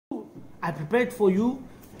I prepared for you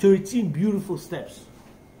 13 beautiful steps.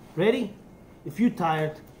 Ready? If you're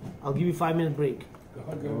tired, I'll give you 5-minute break.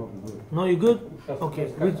 No, you good? Okay.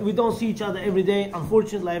 We don't see each other every day.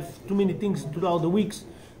 Unfortunately, I have too many things throughout the weeks.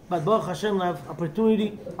 But Baruch Hashem, I have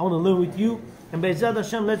opportunity. I want to learn with you. And Be'ezrat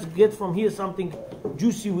Hashem, let's get from here something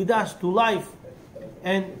juicy with us to life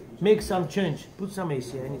and make some change. Put some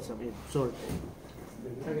AC. I need some AC. Sorry.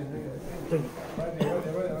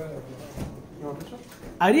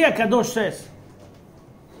 Ari HaKadosh says,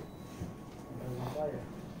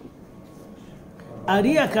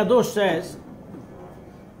 Ari HaKadosh says,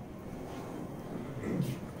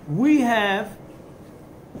 we have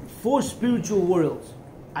 4 spiritual worlds: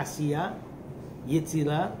 Asiya,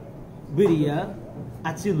 Yetzirah, Biriya,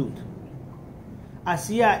 Atzilut.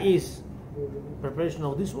 Asiya is preparation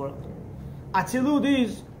of this world. Atzilut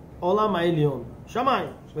is Olam HaElyon,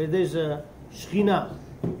 Shamayim, where there's a Shekhinah.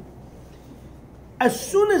 As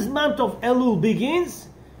soon as month of Elul begins,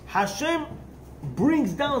 Hashem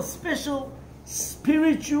brings down special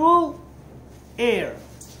spiritual air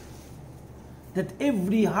that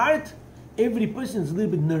every heart, every person is a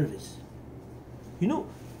little bit nervous. You know,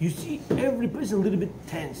 you see every person a little bit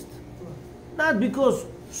tensed. Not because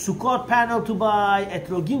Sukkot panel to buy,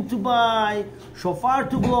 etrogim to buy, shofar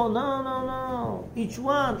to blow. No, no, no. Each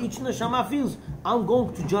neshama feels, I'm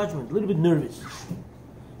going to judgment, a little bit nervous.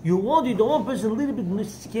 You don't want person a little bit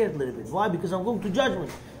scared, a little bit. Why? Because I'm going to judgment.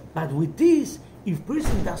 But with this, if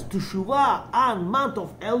person does teshuvah on month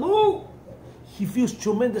of Elul, he feels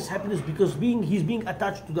tremendous happiness because he's being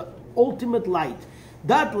attached to the ultimate light.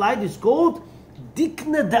 That light is called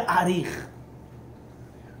Dikna Da'arich.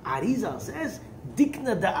 Arizal says,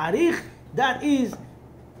 Dikna Da'arich, that is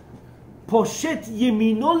Poshet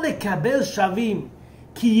Yemino lekabel shavim.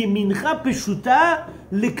 Ki yemincha peshuta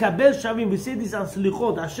lekabel shavim. We say this on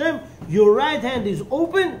Slichot. Hashem, your right hand is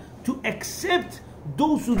open to accept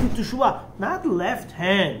those who do teshuvah. Not left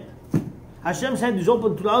hand. Hashem's hand is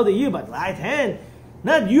open throughout the year, but right hand,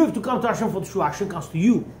 not you have to come to Hashem for teshuvah. Hashem comes to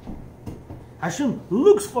you. Hashem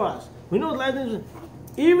looks for us. We know what right hand is.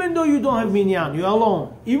 Even though you don't have minyan, you're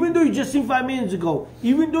alone. Even though you just seen 5 minutes ago.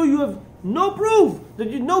 Even though you have no proof,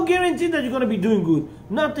 no guarantee that you're going to be doing good.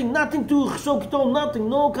 Nothing to chsokto, nothing.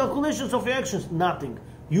 No calculations of your actions, nothing.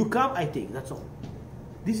 You come, I take. That's all.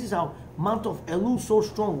 This is how month of Elul so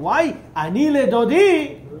strong. Why? Ani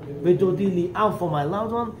ledodi, vedodi li. I'm for my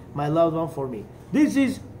loved one for me. This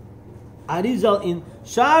is Arizal in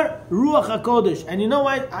Shar Ruach HaKodesh. And you know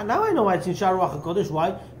why? Now I know why it's in Shar Ruach HaKodesh.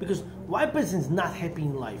 Why? Because why a person is not happy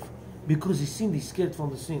in life? Because he's sinned, he's scared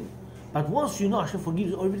from the sin. But once you know Hashem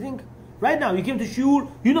forgives everything, right now you came to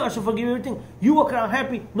Shiur, you know Hashem forgives everything, you walk around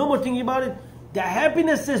happy, no more thinking about it. The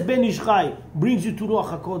happiness, says Ben Ish Chai, brings you to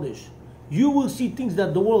Ruach HaKodesh. You will see things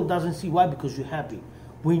that the world doesn't see. Why? Because you're happy.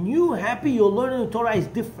 When you're happy, your learning of Torah is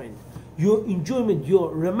different. Your enjoyment,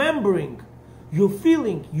 your remembering, your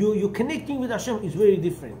feeling, your connecting with Hashem is very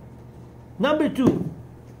different. Number 2,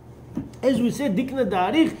 as we said, Dikna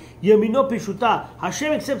Da'arich, Yamino Peshuta.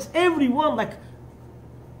 Hashem accepts everyone. Like,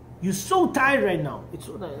 you're so tired right now. It's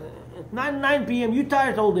at 9 p.m., you're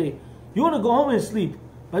tired all day. You want to go home and sleep.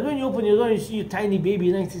 But when you open your door and you see your tiny baby,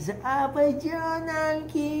 and you say, Abba John,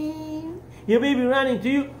 Uncle. Your baby running to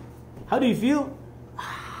you. How do you feel?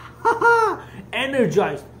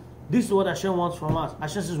 Energized. This is what Hashem wants from us.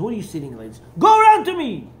 Hashem says, what are you sitting like this? Go around to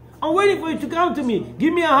me. I'm waiting for you to come to me.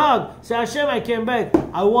 Give me a hug. Say, Hashem, I came back.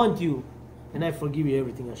 I want you. And I forgive you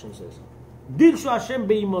everything, Hashem says. Dirshu Hashem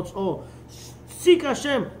be'imotzo. Seek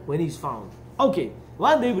Hashem when he's found. Okay.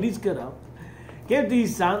 One day, Britzker came to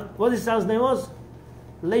his son. What his son's name was?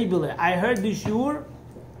 Labele. I heard this shiur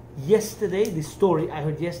yesterday. This story I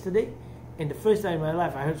heard yesterday. And the first time in my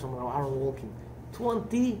life I heard from Aaron walking.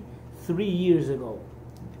 23 years ago.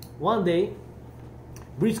 One day,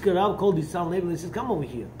 Britzker Rav called his son Labele and said, come over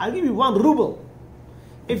here. I'll give you 1 ruble.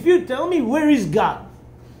 If you tell me where is God.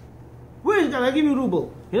 Where is God? I'll give you a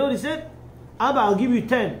ruble. You know what he said? Abba, I'll give you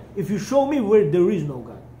 10 if you show me where there is no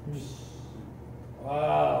God.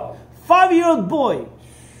 Wow. 5-year-old boy.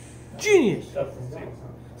 Genius.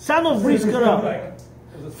 Son of Britzker Rav.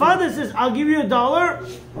 Father says, I'll give you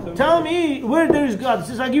 $1. Tell me where there is God. He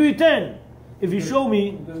says, I'll give you 10 if you show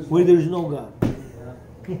me where there is no God.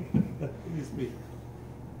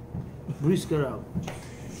 Britzker Rav.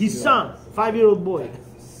 His son, 5-year-old boy.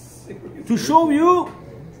 To show you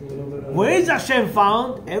where is Hashem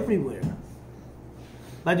found? Everywhere.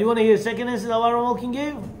 But you want to hear the second answer that Aaron Walking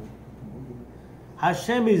gave?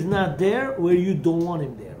 Hashem is not there where you don't want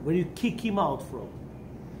him there, where you kick him out from.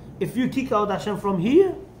 If you kick out Hashem from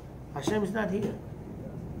here, Hashem is not here.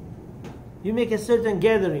 You make a certain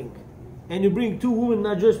gathering and you bring two women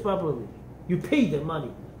not dressed properly, you pay them money.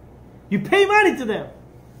 You pay money to them.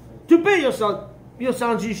 To pay your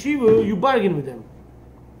son's yeshiva, you bargain with them.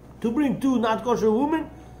 To bring two not kosher women,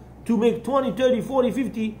 to make 20, 30, 40,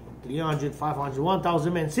 50, 300, 500,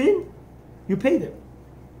 1,000 men sin, you pay them.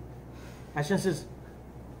 Hashem says,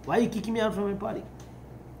 why are you kicking me out from my party?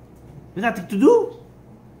 There's nothing to do.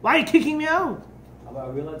 Why are you kicking me out? Are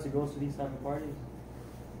we allowed to go to these type of parties?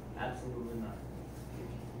 Absolutely not.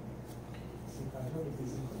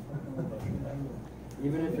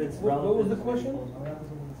 Even if it's relevant. What was the question?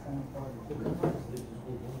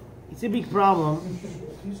 It's a big problem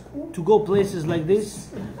to go places like this.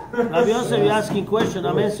 Rav Yosef, you're asking question,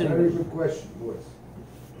 I'm answering. Very good question, boys.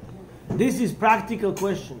 This is practical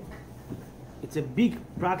question. It's a big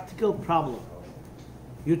practical problem.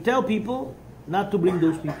 You tell people not to bring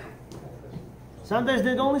those people. Sometimes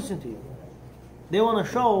they don't listen to you. They want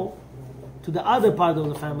to show to the other part of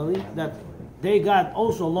the family that they got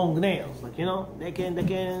also long nails. Like, they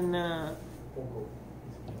can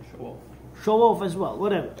show off as well,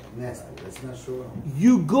 whatever. Nasty, that's not show off.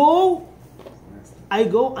 You go, Nasty. I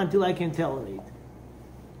go until I can tolerate.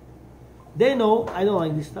 They know I don't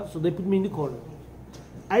like this stuff, so they put me in the corner.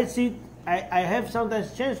 I sit, I have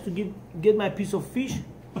sometimes chance to get my piece of fish,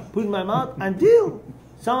 put in my mouth until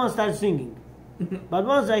someone starts singing. But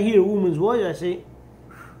once I hear a woman's voice, I say,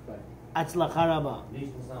 Atzlacha Rabba.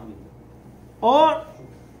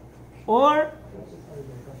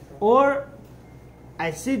 Or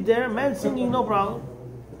I sit there, man singing, no problem.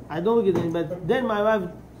 I don't look at them, but then my wife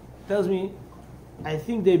tells me, I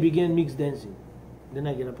think they began mixed dancing. Then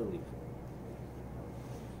I get up and leave.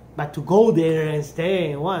 But to go there and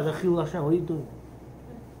stay, what are you doing?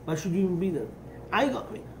 Why should you even be there? I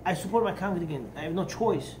support my congregation. I have no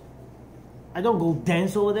choice. I don't go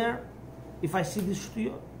dance over there if I see this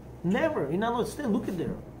studio. Never. You're not allowed to stay. Look at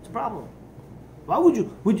there. It's a problem. Why would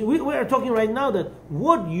you? We are talking right now that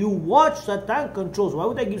what you watch, Satan controls. Why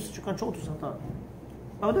would I give such a control to Satan?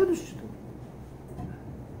 Why would I do such a thing?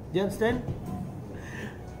 Do you understand?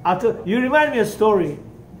 You remind me of a story.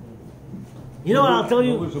 You know what I'll tell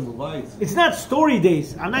you? It's not story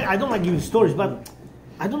days. I don't like giving stories, but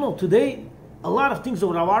I don't know. Today, a lot of things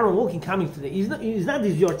of Rav Aaron Walking coming today. It's not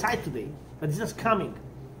this your type today, but it's just coming.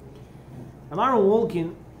 Rav Aaron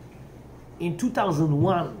Walking in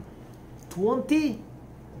 2001,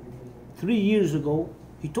 23 years ago,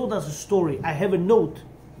 he told us a story. I have a note.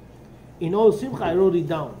 In Oil Simcha, I wrote it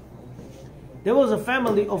down. There was a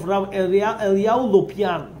family of Rav Eliyahu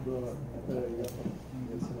Lopian.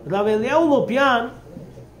 Rav Eliyahu Lopian,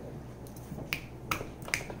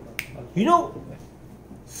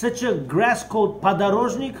 such a grass called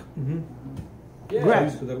Padorozhnik? Mm-hmm. Yeah,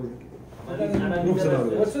 grass. What's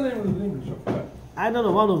the name of the English? I don't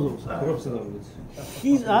know, one of those.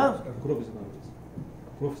 He's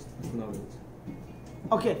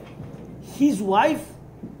okay. His wife,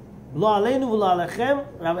 Lo Aleinu V'Lo Alechem,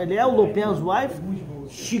 Rav Eliyahu Lopian's wife,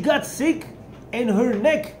 she got sick and her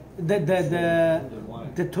neck,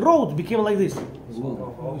 the throat became like this.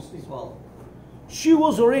 She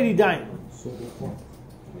was already dying.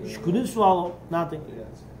 She couldn't swallow, nothing.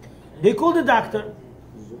 They called the doctor.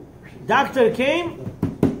 Doctor came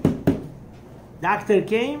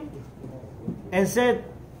and said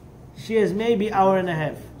she has maybe an hour and a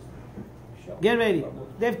half. Get ready.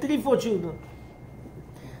 They have 3-4 children.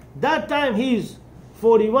 That time he's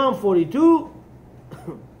 41, 42.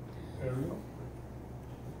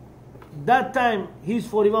 That time he's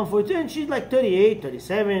 41, 42, and she's like 38,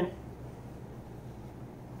 37.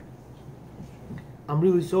 I'm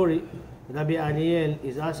really sorry. Rabbi Ariel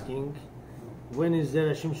is asking, when is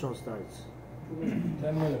Zera Shimshon starts? 10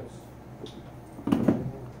 minutes.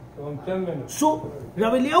 So in 10 minutes. So,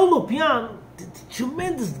 Rabbi Eliyahu Lopian, the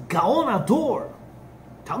tremendous Gaon Ador,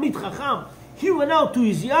 Talmid Chacham, he went out to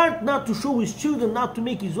his yard not to show his children, not to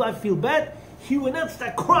make his wife feel bad. He went out to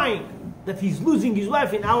start crying that he's losing his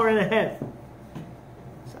wife in an hour and a half.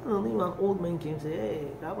 Suddenly, one old man came and said, "Hey,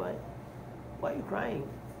 Rabbi, why are you crying?"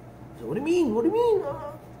 I said, "What do you mean? What do you mean?"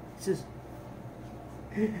 He says,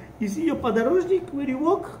 "You see your Padorozhnik where you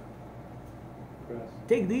walk?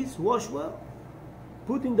 Take this, wash well,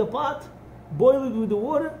 put in the pot, boil it with the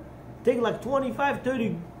water, take like 25,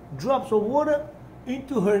 30 drops of water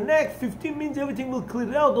into her neck, 15 minutes, everything will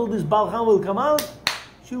clear out, all this balcham will come out,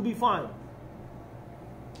 she'll be fine."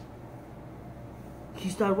 He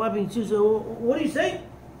started wiping his tears. "What are you saying?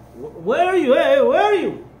 Where are you? Hey, where are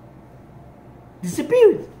you?"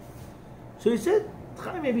 Disappeared. So he said,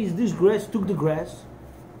 maybe it's this grass, took the grass,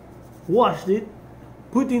 washed it,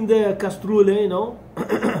 put in the castrule,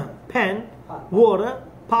 pan, water,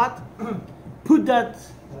 pot, put that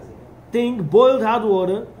thing, boiled hot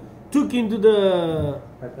water, took into the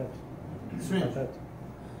Syringe.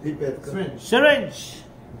 Pipette. Syringe. syringe,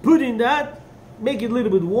 put in that, make it a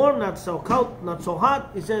little bit warm, not so cold, not so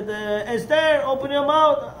hot. He said, Esther, open your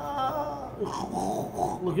mouth.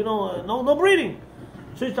 Look, no breathing.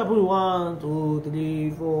 So he started putting 1, 2,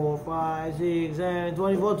 3, 4, 5, 6, 7,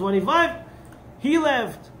 24, 25. He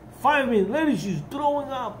left. 5 minutes later, she's throwing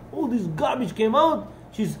up. All this garbage came out.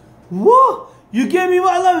 She's, whoa, you gave me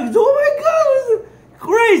my love. Oh my God, it's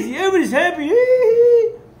crazy. Everybody's happy.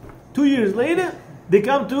 2 years later, they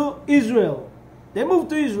come to Israel. They moved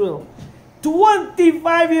to Israel.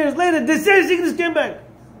 25 years later, the same sickness came back.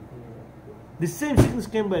 The same sickness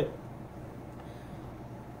came back.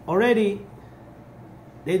 Already,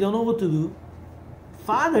 they don't know what to do.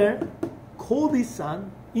 Father called his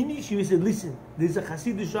son in yeshiva. He said, listen, there's a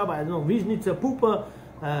Hasidic rabbi, I don't know, Vishnitzer Pupa,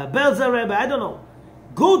 Belzer Rebbe, I don't know.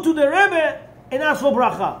 Go to the Rebbe and ask for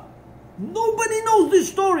bracha. Nobody knows this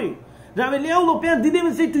story. Rav Elul Rosh didn't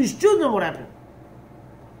even say to his children what happened.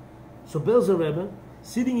 So Belzer Rebbe,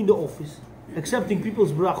 sitting in the office, accepting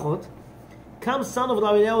people's brachot, comes son of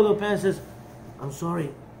Rav Elul Rosh and says, I'm sorry,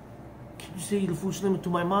 can you say the full name to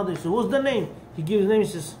my mother? He said, what's the name? He gives his name, he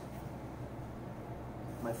says,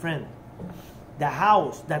 my friend, the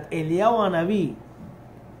house that Eliyahu Hanavi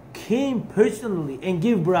came personally and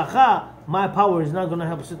gave bracha, my power is not going to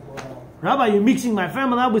help. He said, Rabbi, you're mixing my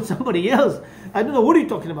family up with somebody else. I don't know, what are you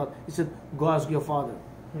talking about? He said, go ask your father.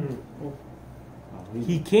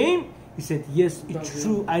 He came, he said, yes, it's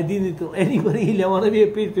true, I didn't tell anybody. Eliyahu Hanavi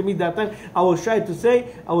appeared to me that time. I was shy to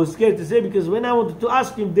say, I was scared to say, because when I wanted to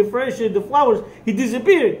ask him to differentiate the flowers, he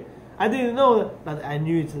disappeared. I didn't know that, but I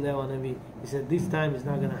knew it's Eliyahu Hanavi. He said, this time it's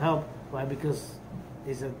not going to help. Why? Because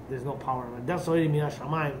he said, there's no power. That's already Minash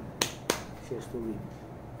Shamayim. She has to leave.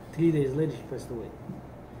 3 days later, she passed away.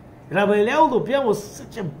 Rabbi Elul Rosh was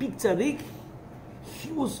such a big tzaddik.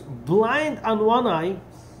 He was blind on one eye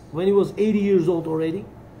when he was 80 years old already.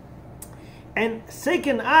 And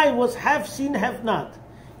second eye was half seen, half not.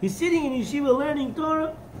 He's sitting in yeshiva learning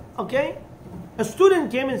Torah. Okay? A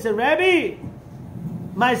student came and said, Rabbi,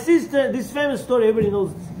 my sister, this famous story, everybody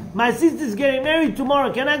knows this. My sister's getting married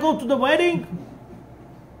tomorrow. Can I go to the wedding?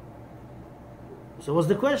 So what's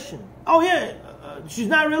the question? Oh yeah, she's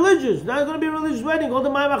not religious. Not going to be a religious wedding. All the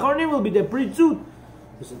Mayim Achronim will be there, pre-suit.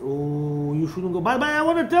 He said, oh, you shouldn't go. But I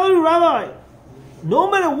want to tell you, Rabbi,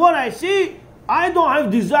 no matter what I see, I don't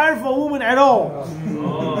have desire for a woman at all.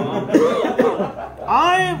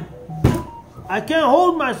 I can't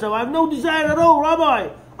hold myself. I have no desire at all, Rabbi.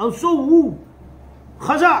 I'm so woo.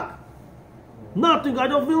 Chazak. Nothing. I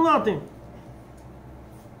don't feel nothing.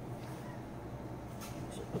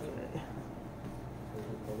 Okay.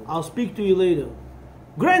 I'll speak to you later.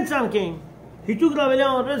 Grandson came. He took Rav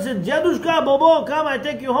Elul and said, Jadushka, Bobo, come, I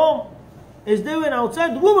take you home. As they went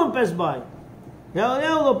outside, the woman passed by. Rav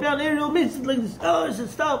Elul missed it like this. Oh, he said,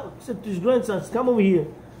 stop. He said to his grandson, come over here.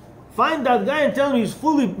 Find that guy and tell him he's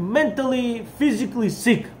fully, mentally, physically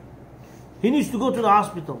sick. He needs to go to the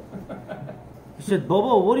hospital. He said,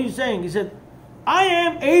 Bobo, what are you saying? He said, I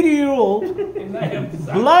am 80-year-old,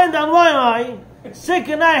 blind on one eye,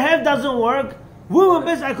 second eye half doesn't work, woman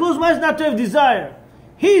best, I close my eyes not to have desire.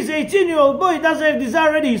 He's 18-year-old boy, he doesn't have desire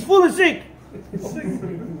already, he's fully sick.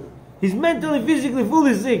 He's mentally, physically,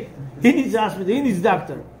 fully sick. He needs hospital, he needs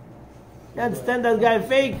doctor. You understand that guy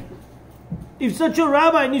fake? If such a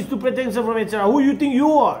rabbi needs to protect himself from etc., who you think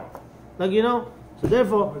you are? Like, so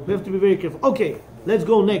therefore, we have to be very careful. Okay, let's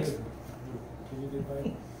go next.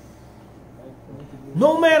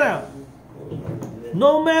 No matter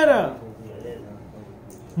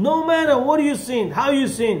what you sin, how you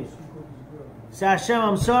sin, say Hashem,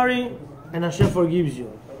 I'm sorry, and Hashem forgives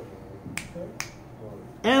you.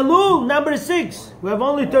 Elul, number 6. We have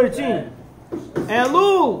only 13.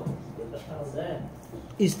 Elul.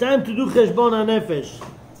 It's time to do Cheshbon HaNefesh.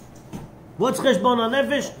 What's Cheshbon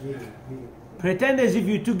HaNefesh? Pretend as if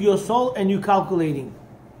you took your soul and you're calculating.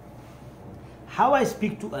 How I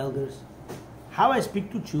speak to elders, how I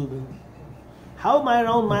speak to children, how am I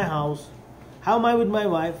around my house, how am I with my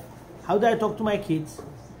wife, how do I talk to my kids,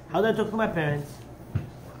 how do I talk to my parents,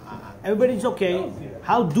 everybody's okay,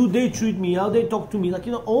 how do they treat me, how they talk to me,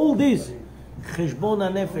 all this. Cheshbon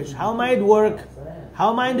HaNefesh. How am I at work,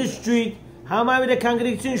 how am I in the street, how am I with the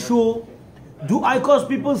congregation in shul, do I cause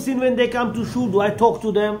people sin when they come to shul, do I talk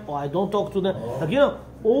to them or I don't talk to them,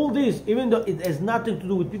 all this, even though it has nothing to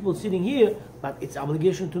do with people sitting here, but it's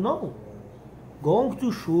obligation to know. Going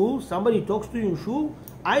to shul, somebody talks to you in shul.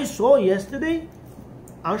 I saw yesterday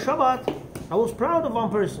on Shabbat, I was proud of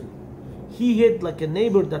one person. He had like a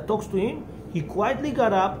neighbor that talks to him. He quietly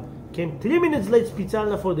got up, came 3 minutes late,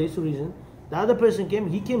 Spitzala, for this reason. The other person came,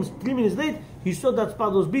 he came 3 minutes late, he saw that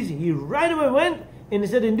spot was busy. He right away went and he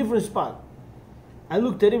said in a different spot. I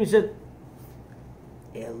looked at him, he said,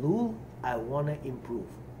 Elul, I want to improve.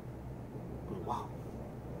 Wow.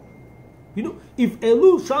 You know, if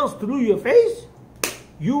Elul shines through your face,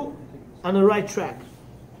 you on the right track.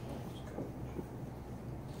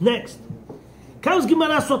 Next. Comes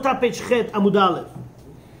Gemara Sota page Chet Amud Aleph.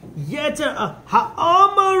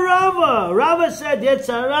 Ha'amar Rava. Rava said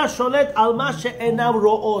Yetzirah sholet al ma she'enav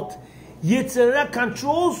ro'ot. Yetzirah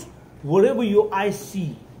controls whatever your eyes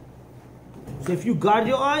see. So if you guard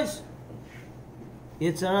your eyes,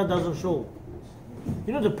 Yetzirah doesn't show.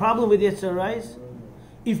 You know the problem with Yetzirah is,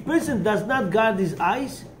 if person does not guard his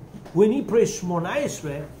eyes, when he prays Shmona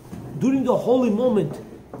Esrei, during the holy moment,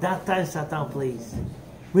 that time Satan plays.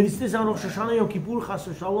 When he says on Rosh Hashanah Yom Kippur Chas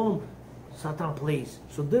Shalom, Satan plays.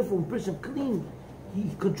 So therefore, when person clean, he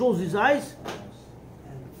controls his eyes.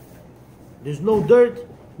 There's no dirt,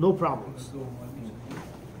 no problems.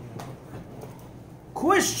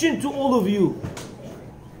 Question to all of you.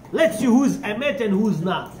 Let's see who's emet and who's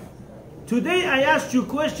not. Today I asked you a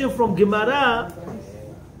question from Gemara.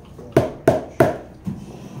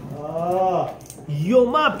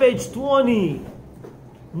 Yoma page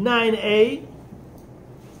 29a.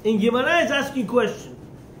 In Gemara is asking question.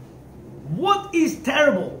 What is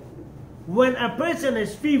terrible when a person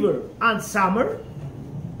has fever on summer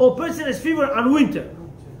or person has fever on winter?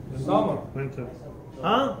 Summer. Winter.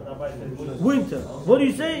 Huh? Winter. What do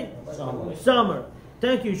you say? Summer.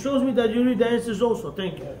 Thank you. Shows me that you read the answers also.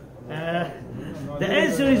 Thank you. The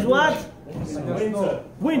answer is what?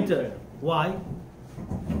 Winter. Why?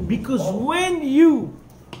 Because when you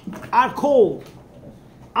are cold,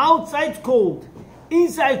 outside cold,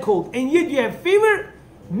 inside cold, and yet you have fever,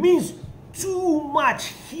 means too much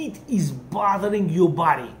heat is bothering your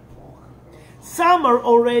body. Summer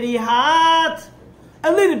already hot,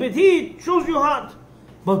 a little bit heat shows you hot.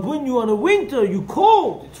 But when you're on a winter, you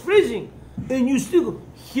cold, it's freezing, and you still,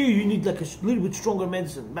 here you need like a little bit stronger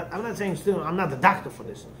medicine. But I'm not saying still, I'm not a doctor for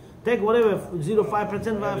this. Take whatever,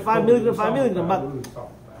 0.5%, 5 milligram, 5 milligram, but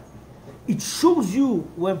it shows you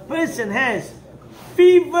when person has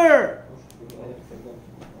fever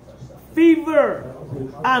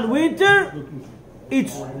and winter,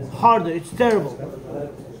 it's harder, it's terrible.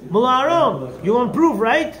 Mularam, you want proof,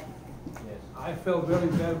 right? I felt very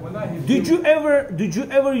bad when I hit Did you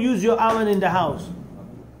ever use your oven in the house?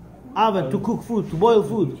 Oven to cook food, to boil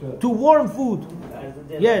food, to warm food?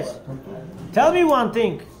 Yes. Tell me one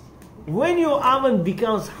thing. When your oven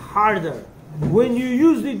becomes harder, when you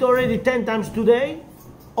used it already 10 times today,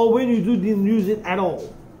 or when you didn't use it at all?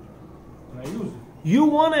 When I use it. You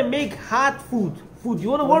want to make hot food. You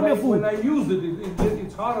want to warm your food. When I used it,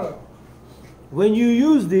 it's hotter. When you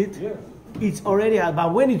used it, Yeah. it's already hot.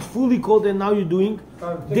 But when it's fully cold and now you're doing,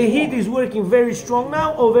 the heat is working very strong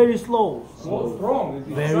now or very slow? So strong. It's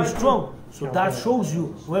Very strong. So that shows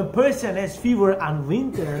you when person has fever and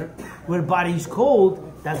winter, where body is cold,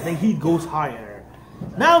 that the heat goes higher.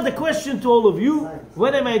 Now the question to all of you,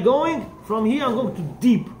 where am I going? From here I'm going to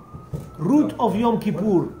deep. Root of Yom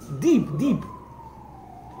Kippur. Deep.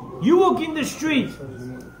 You walk in the street.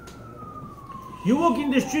 You walk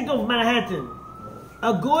in the street of Manhattan.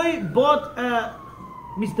 A guy bought a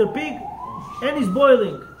Mr. Pig and he's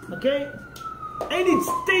boiling. Okay? And it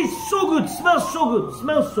tastes so good, smells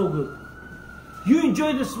so good. You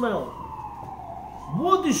enjoy the smell.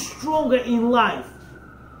 What is stronger in life?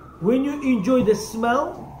 When you enjoy the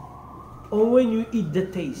smell or when you eat the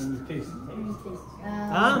taste?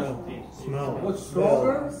 Huh? Smell. What's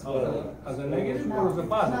stronger? As a negative or as a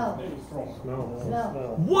positive?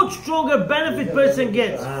 Smell. What stronger benefit person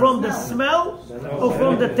gets? From the smell or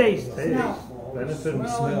from the taste? Benefit of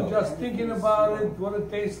Well, smell. just thinking about it, what it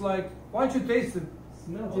tastes like. Why don't you taste it?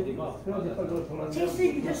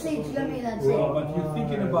 Tasting, you just say it's yummy, that's Well, it. but you're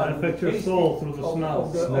thinking about it. Benefit your Taste soul it. through the smell.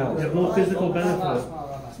 Of the You have no physical benefit.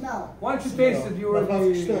 Smell. Why don't you taste it? You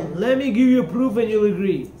already. Let me give you proof and you'll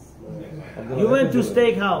agree. You went to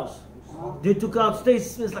steakhouse. They took out steak, it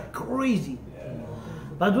smells like crazy.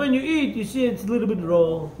 But when you eat, you see it's a little bit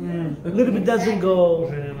raw, a little bit doesn't go,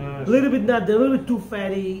 a little bit not, a little bit too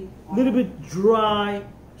fatty, a little bit dry.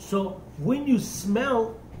 So when you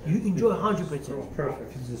smell, you enjoy 100%.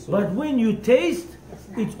 Perfect. But when you taste,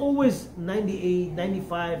 it's always 98,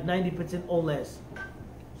 95, 90% or less.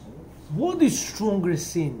 What is stronger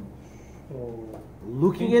sin?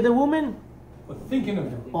 Looking at a woman But thinking of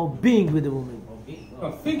her. or being with a woman?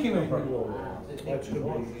 No, thinking of her.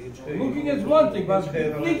 Looking is one thing, but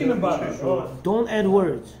thinking about her. Don't add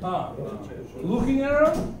words. Looking at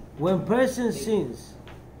her? When person sins,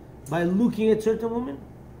 by looking at certain women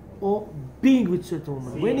or being with certain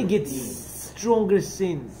women? When it gets stronger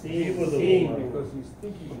sin. Because he's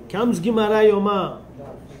thinking. Comes Gemara Yoma.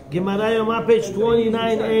 Gemara Yoma, page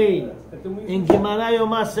 29a. And Gemara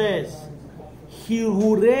Yoma says,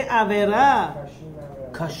 Hirure Avera,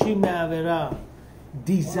 Kashim Avera.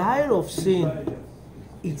 Desire of sin,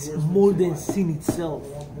 it's more than sin itself.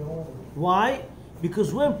 Why?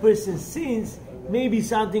 Because when person sins, maybe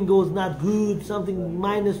something goes not good, something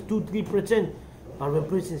minus 2-3%. But when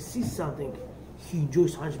person sees something, he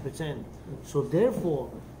enjoys 100%. So therefore,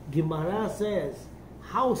 Gemara says,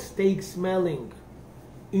 how steak smelling?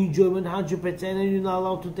 Enjoyment 100% and you're not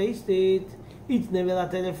allowed to taste it. It's never la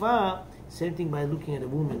telefa. Same thing by looking at a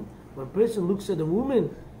woman. When a person looks at a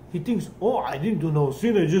woman, he thinks, oh, I didn't do no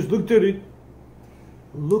sin, I just looked at it.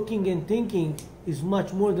 Looking and thinking is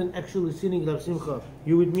much more than actually sinning, Rav Simcha.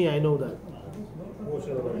 You with me, I know that.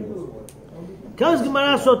 Comes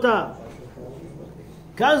Gemara Sota.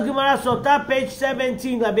 Comes Gemara Sota, page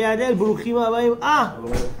 17. Rabbi Adel, Baruchim Abayim.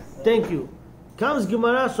 Thank you. Comes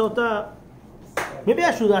Gemara Sota. Maybe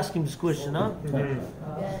I should ask him this question, huh?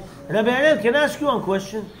 Rabbi Adel, can I ask you one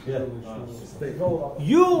question? Yeah.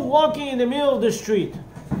 You walking in the middle of the street.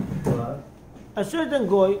 A certain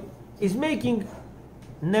guy is making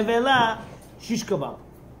nevela shish kebab,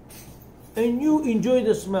 and you enjoy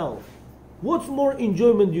the smell. What's more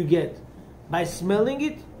enjoyment you get? By smelling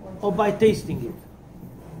it or by tasting it?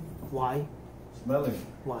 Why? Smelling,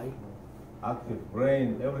 Why? active,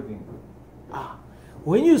 brain, everything.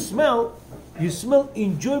 When you smell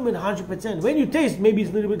enjoyment 100%. When you taste, maybe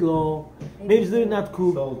it's a little bit low, maybe it's a little not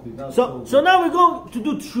cooked. Salty, not So salty. now we're going to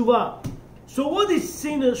do tshuva. So what is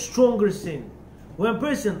sin, a stronger sin? When a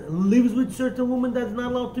person lives with certain woman that's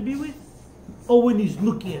not allowed to be with, or when he's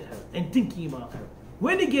looking at her and thinking about her?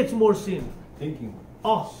 When he gets more sin? Thinking.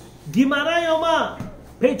 Gemara Yoma,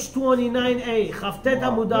 page 29a, Chavtet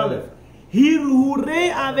Amud Aleph.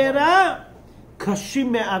 Hirure Avera,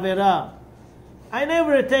 Kashim Avera. I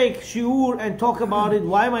never take shiur and talk about it.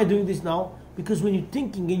 Why am I doing this now? Because when you're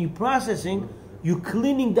thinking and you're processing, you're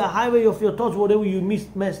cleaning the highway of your thoughts, whatever you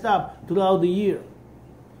messed up throughout the year.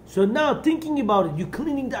 So now thinking about it, you're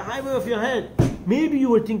cleaning the highway of your head. Maybe you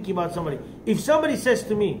were thinking about somebody. If somebody says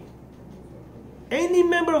to me, any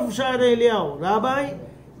member of Shara Eliyahu, Rabbi,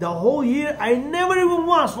 the whole year, I never even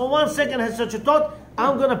once for 1 second had such a thought,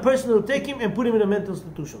 I'm going to personally take him and put him in a mental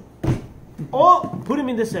institution. Or put him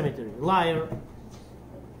in the cemetery. Liar.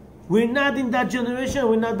 We're not in that generation,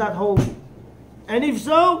 we're not that holy. And if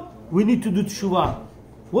so, we need to do teshuvah.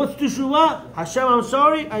 What's teshuvah? Hashem, I'm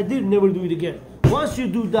sorry, I did never do it again. Once you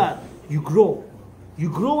do that, you grow. You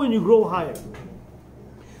grow and you grow higher.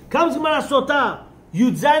 Comes Gemara Sota,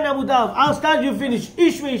 Yud Zayin Amud Aleph. I'll start, you finish.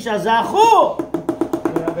 Ish ve'isha zachu.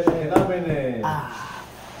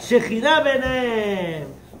 Shechina benehem.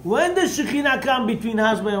 When does Shechina come between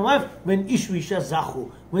husband and wife? When Ish ve'isha zachu.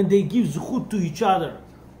 When they give zuchut to each other.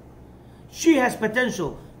 She has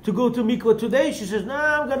potential to go to mikvah today. She says,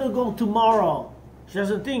 I'm going to go tomorrow. She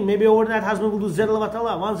doesn't think, maybe overnight husband will do zera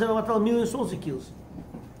levatala. 1 zera levatala, million souls he kills.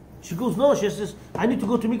 She goes, no, she says, I need to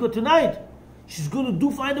go to mikvah tonight. She's going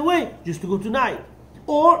to find a way just to go tonight.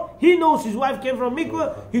 Or he knows his wife came from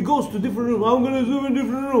mikvah, he goes to different room. I'm going to live in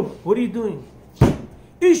different room. What are you doing?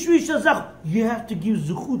 You have to give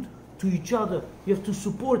zuchut to each other. You have to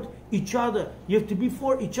support each other. You have to be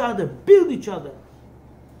for each other. Build each other.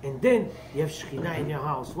 And then you have Shekhinah in your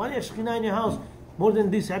house. When you have Shekhinah in your house, more than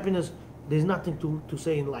this happiness, there's nothing to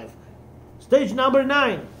say in life. Stage number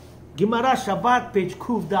 9. Gemara Shabbat, page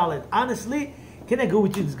Kuf Dalet. Honestly, can I go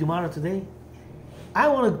with you this Gemara today? I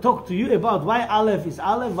want to talk to you about why Aleph is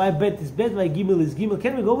Aleph, why Bet is Bet, why Gimel is Gimel.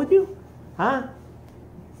 Can we go with you? Huh?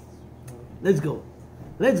 Let's go.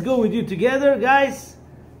 Let's go with you together, guys.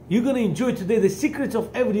 You're going to enjoy today the secrets of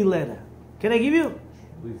every letter. Can I give you?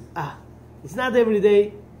 Please. It's not every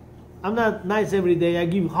day. I'm not nice every day. I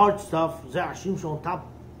give hard stuff. On top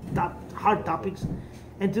hard topics.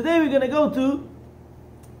 And today we're going to go to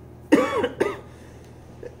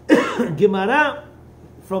Gemara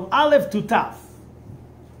from Aleph to Taf.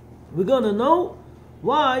 We're going to know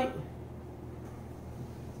why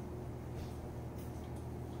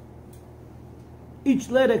each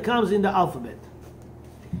letter comes in the alphabet.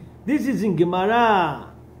 This is in Gemara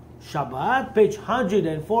Shabbat, page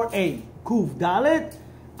 104a, Kuf Dalet,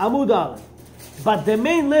 Amud Aleph. But the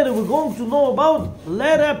main letter we're going to know about,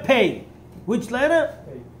 letter Pei. Which letter?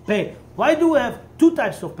 Pei. Why do we have 2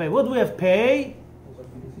 types of Pei? What do we have? Pei,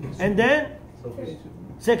 and then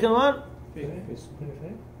second one?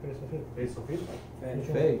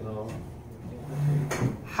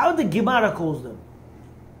 How the Gemara calls them?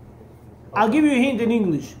 I'll give you a hint in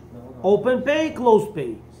English. Open pay, closed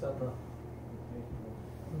pay.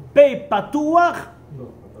 Pay patuach,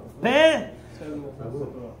 pay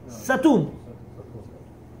satum.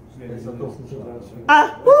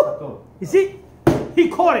 You see? He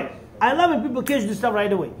caught it. I love when people catch this stuff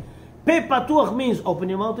right away. Pay patuach means open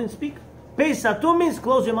your mouth and speak. Pay satum means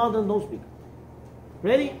close your mouth and don't speak.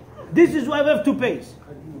 Ready? This is why we have two pays.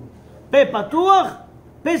 Pay patuach,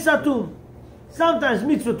 pay satum. Sometimes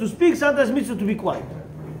mitzvah to speak, sometimes mitzvah to be quiet.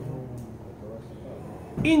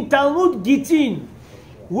 In Talmud Gittin,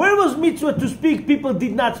 where was mitzvah to speak, people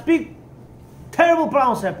did not speak, terrible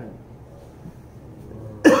problems happened.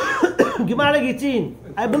 Gemara Gittin,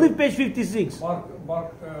 I believe page 56.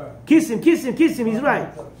 Kiss him, he's right.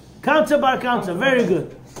 Counter bar counter, very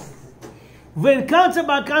good. When counter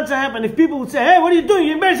bar counter happened, if people would say, hey, what are you doing?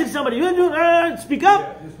 You're embarrassing somebody. You do speak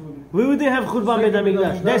up. We wouldn't have Churban Beit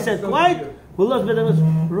HaMikdash. They said, quiet. We lost Beit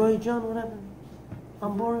HaMikdash. Roy John, what happened?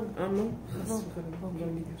 I'm boring. No.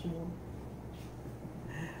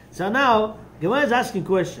 So now, Gemara is asking a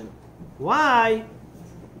question. Why?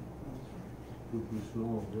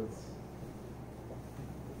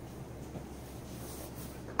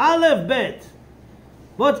 Aleph Bet.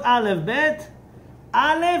 What's Aleph Bet?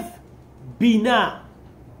 Aleph Bina.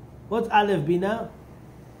 What's Aleph Bina?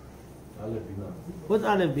 What's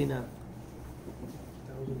Aleph Bina?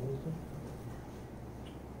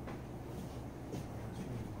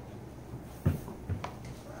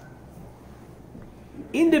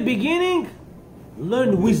 In the beginning,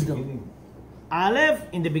 learn wisdom. Aleph,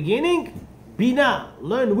 in the beginning, Bina,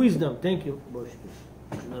 learn wisdom. Thank you.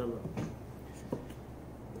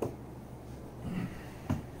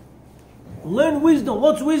 Learn wisdom.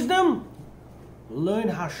 What's wisdom? Learn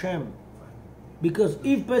Hashem. Because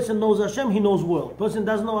if person knows Hashem, he knows world. Person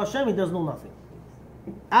doesn't know Hashem, he doesn't know nothing.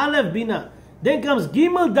 Aleph, Bina. Then comes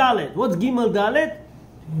Gimel, Dalet. What's Gimel, Dalet?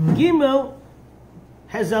 Gimel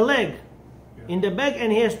has a leg in the back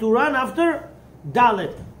and he has to run after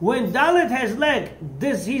Dalet. When Dalet has leg,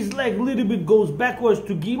 his leg a little bit goes backwards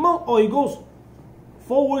to Gimel or he goes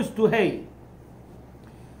forwards to Hey.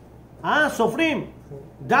 Sofrim.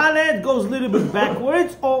 Dalet goes a little bit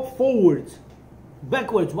backwards or forwards?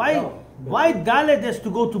 Backwards. Why Dalet has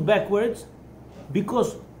to go to backwards?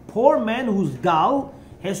 Because poor man who's Dal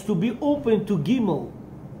has to be open to Gimel.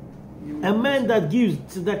 A man that gives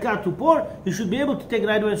tzedakah to poor, he should be able to take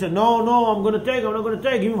right away and say, no, I'm going to take, I'm not going to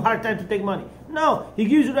take, give him a hard time to take money. No, he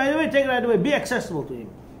gives you right away, take it right away, be accessible to him.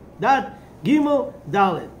 That, Gimel,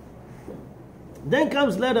 Dalet. Then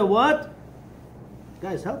comes letter what?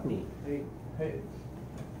 Guys, help me. Hey.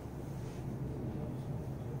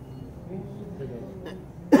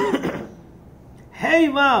 Hey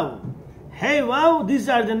Vav, these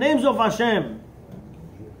are the names of Hashem.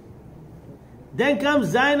 Then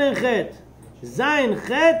comes Zayin and Chet. Zayin,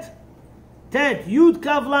 Chet, Tet, Yud,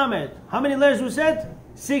 Kav, Lamed. How many letters we said?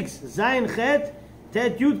 6. Zayin, Chet,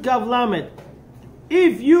 Tet, Yud, Kav, Lamed.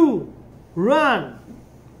 If you run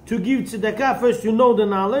to give tzedakah, first you know the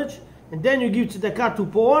knowledge, and then you give tzedakah to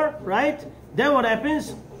poor, right? Then what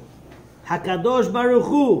happens? Hakadosh Baruch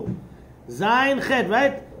Hu. Zayin, Chet,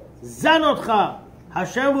 right? Zanotcha.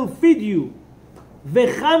 Hashem will feed you.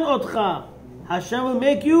 Vechan otcha. Hashem will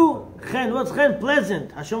make you chen. What's chen?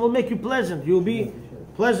 Pleasant. Hashem will make you pleasant. You'll be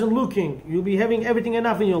pleasant looking. You'll be having everything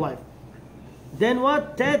enough in your life. Then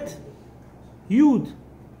what? Tet, Yud.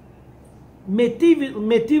 Metiv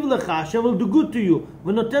lecha. Hashem will do good to you.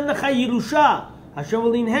 V'noten lecha Yerusha. Hashem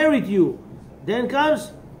will inherit you. Then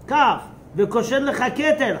comes Kaf. V'koshed lecha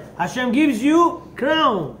keter. Hashem gives you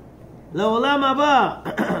crown. Le'olam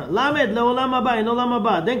haba. Lamed le'olam haba. In olam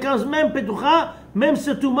haba. Then comes Mem petucha, Mem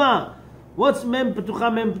setuma. What's Mem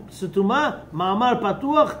petucha, Mem setuma? Ma'amar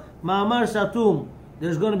patuach, Ma'amar satum.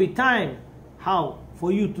 There's going to be time how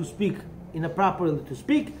for you to speak in a properly to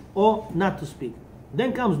speak or not to speak.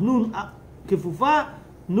 Then comes Nun kefufa,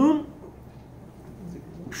 Nun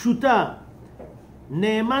pshuta.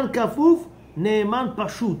 Ne'eman kafuf, Ne'eman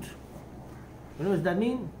pashut. You know what that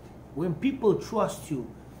mean? When people trust you,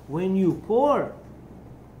 when you poor,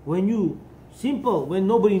 when you simple, when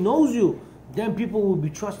nobody knows you, then people will be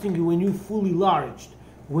trusting you when you fully large,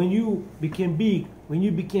 when you became big, when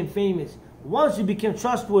you became famous. Once you became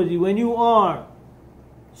trustworthy, when you are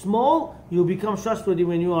small, you become trustworthy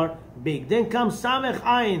when you are big. Then comes Samech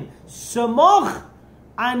Ayin, Samoch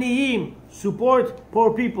Aniyim, support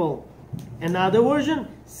poor people. Another version,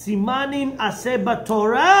 Simanin Aseba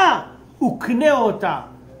Torah Ukneota.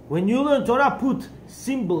 When you learn Torah, put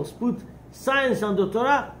symbols, put signs on the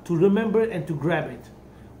Torah to remember and to grab it.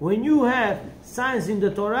 When you have signs in the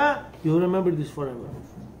Torah, you'll remember this forever.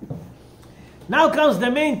 Now comes the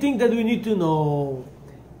main thing that we need to know.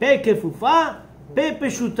 Pe kefufa, pe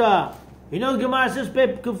peshuta. You know the Gemara says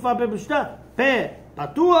pe kefufa, pe peshuta. Pe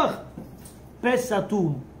patuach, pe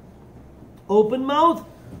satum. Open mouth,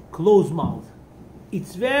 closed mouth.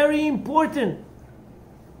 It's very important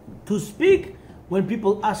to speak when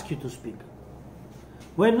people ask you to speak.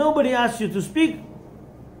 When nobody asks you to speak,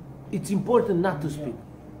 it's important not to speak.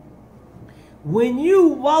 When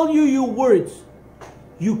while you use words,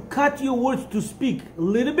 you cut your words to speak a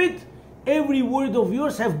little bit, every word of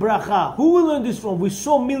yours have bracha. Who will learn this from? We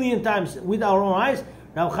saw a million times with our own eyes.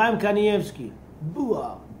 Rav Chaim Kanievsky.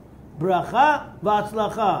 Bua. Bracha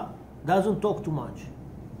v'atzlacha. Doesn't talk too much.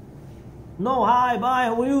 No, hi, bye,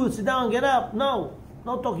 how are you? Sit down, get up. No,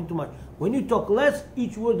 not talking too much. When you talk less,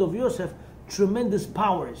 each word of yours have tremendous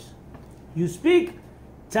powers. You speak,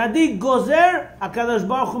 tzaddik gozer, HaKadosh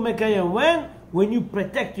Baruch Hu mekayem. When you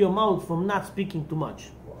protect your mouth from not speaking too much.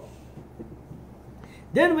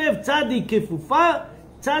 Then we have tzaddik kefufa,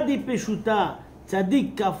 tzaddik peshuta,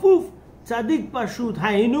 tzaddik kafuf, tzaddik pashut.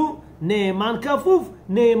 Hainu, ne'eman kafuf,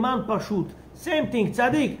 ne'eman pashut. Same thing,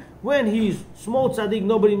 tzaddik, when he's small tzaddik,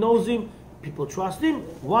 nobody knows him, people trust him.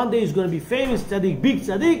 One day he's going to be famous tzaddik, big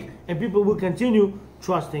tzaddik, and people will continue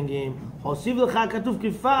trusting him. Hosiv l'cha katuv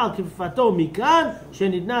kifa al kifato mikan,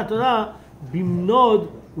 shenitna Torah bimnod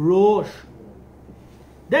rosh.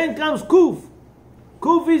 Then comes Kuf.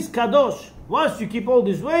 Kuf is Kadosh. Once you keep all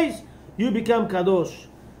these ways, you become Kadosh.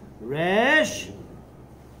 Resh.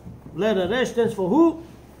 Letter Resh stands for who?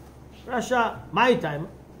 Rasha. My time.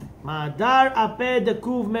 Madar ape de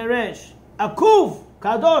Kuf meresh. A Kuf,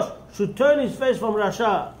 Kadosh, should turn his face from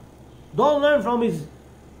Rasha. Don't learn from his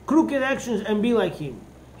crooked actions and be like him.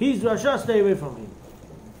 He's Rasha, stay away from him.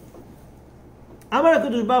 Amar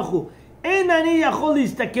HaKadosh Baruch Hu. Hashem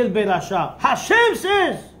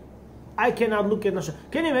says, I cannot look at Rasha.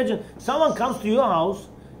 Can you imagine? Someone comes to your house,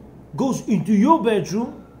 goes into your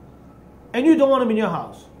bedroom, and you don't want him in your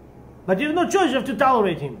house. But you have no choice, you have to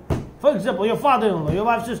tolerate him. For example, your father-in-law, your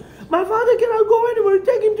wife says, my father cannot go anywhere,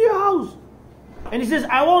 take him to your house. And he says,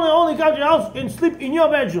 I want to only come to your house and sleep in your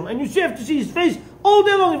bedroom. And you have to see his face all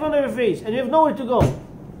day long in front of your face, and you have nowhere to go.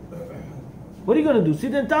 What are you going to do?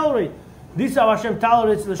 Sit and tolerate. This is how Hashem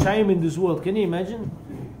tolerates the Shaim in this world. Can you imagine?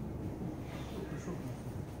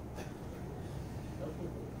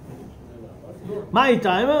 My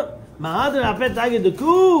time, Mahadr Apet Aged the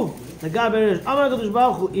Kuv, the Gaber Amar Kadosh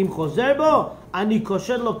Baruch Hu Im Chozer Bo, Ani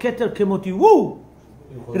Kosher Lo Keter Kemoti Wu.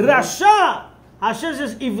 Rasha. Hashem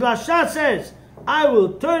says, if Rasha says, I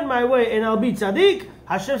will turn my way and I'll be tzaddik,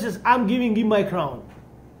 Hashem says, I'm giving him my crown.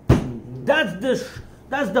 That's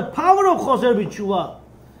the power of Chozer B'Tshuvah.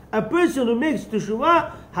 A person who makes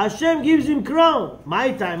teshuvah, Hashem gives him crown.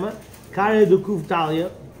 My timer, carry the Kuf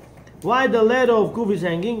Talia. Why the letter of Kuf is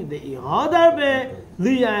hanging? The Ihadar be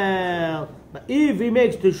Liel. But if he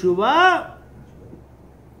makes teshuvah,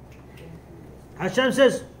 Hashem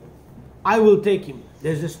says, I will take him.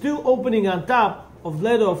 There's a still opening on top of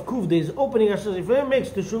letter of Kuf. There's opening. Hashem says, if he makes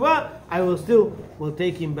teshuvah, I will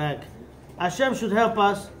take him back. Hashem should help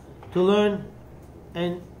us to learn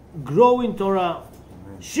and grow in Torah.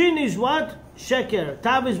 Shin is what? Sheker.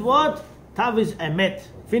 Tav is what? Tav is emet.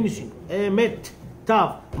 Finishing. Emet.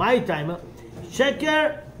 Tav. My time.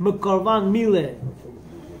 Sheker mekorvan mile.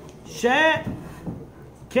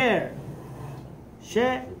 Sheker.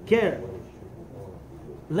 Sheker.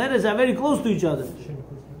 Letters are very close to each other.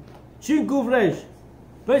 Shin kuf resh.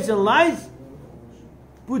 Person lies,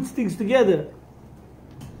 puts things together.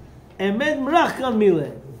 Emet mrachkan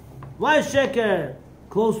mile. Why is sheker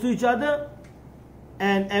close to each other?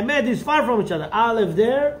 And Emed is far from each other. Aleph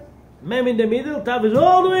there, Mem in the middle, Tav is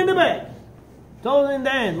all the way in the back. Totally in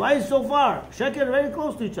the end. Why is it so far? Sheker very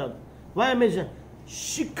close to each other. Why I mention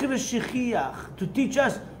Shikra Shechiach, to teach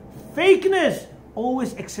us fakeness,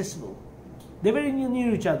 always accessible. They're very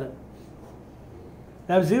near each other.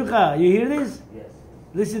 Rav Zilcha, you hear this? Yes.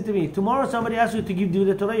 Listen to me. Tomorrow somebody asks you to give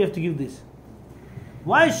the Torah, you have to give this.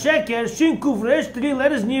 Why Sheker, Shin Kuf Resh, 3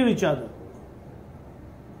 letters near each other?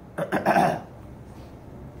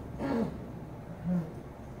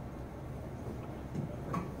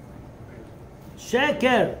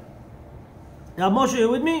 Sheker. Now Moshe, you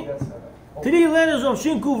with me? Yes, sir. 3 letters of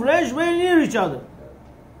Shin Kuf Resh very near each other.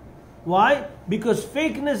 Why? Because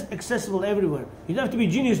fakeness accessible everywhere. You don't have to be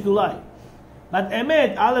genius to lie. But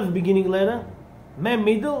Emet, Aleph beginning letter, Mem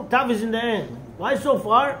middle, Tav is in the end. Why so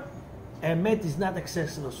far? Emet is not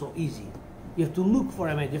accessible so easy. You have to look for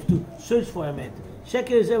Emet. You have to search for Emet.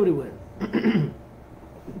 Sheker is everywhere.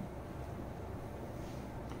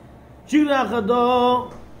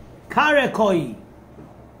 Shirachado Karekoi.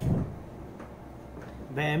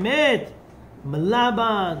 באמת,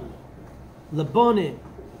 Melaban, Labonim,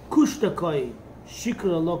 Kushtakoi,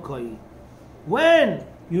 Shikra Lokoi. When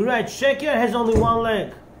you write Sheker has only one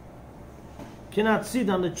leg. Cannot sit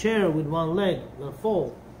on the chair with one leg, will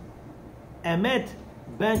fall. Emet,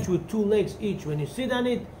 bench with 2 legs each. When you sit on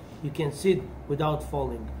it, you can sit without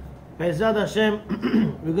falling. Be'ezrat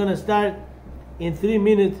Hashem, we're going to start in 3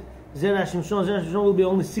 minutes. Zer Hashem Shon will be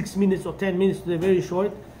only 6 minutes or 10 minutes today, very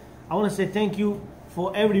short. I want to say thank you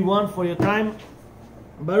for everyone for your time.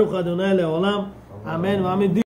 Baruch Adonai Le'olam. Amen.